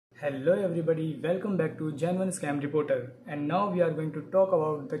Hello everybody, welcome back to Genuine Scam Reporter, and now we are going to talk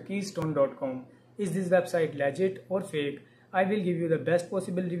about the keystone.com. Is this website legit or fake? I will give you the best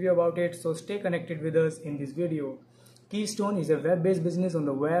possible review about it, so stay connected with us in this video. Keystone is a web-based business on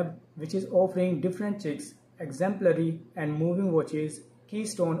the web which is offering different chicks, exemplary and moving watches.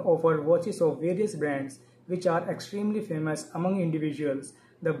 Keystone offers watches of various brands which are extremely famous among individuals.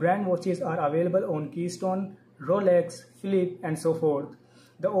 The brand watches are available on Keystone, Rolex, Philippe and so forth.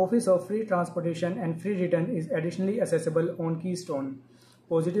 The office of free transportation and free return is additionally accessible on Keystone.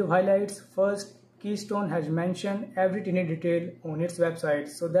 Positive highlights. First, Keystone has mentioned every tiny detail on its website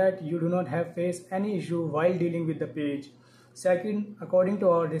so that you do not have face any issue while dealing with the page. Second, according to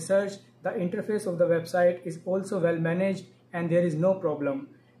our research, the interface of the website is also well managed and there is no problem.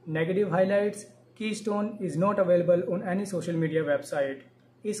 Negative highlights. Keystone is not available on any social media website.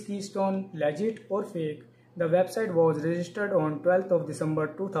 Is Keystone legit or fake? The website was registered on 12th of December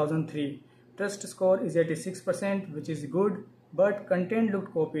 2003. Trust score is 86%, which is good, but content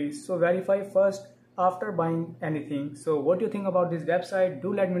looked copies, so verify first after buying anything. So what do you think about this website?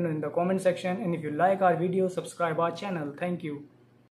 Do let me know in the comment section, and if you like our video, subscribe our channel. Thank you.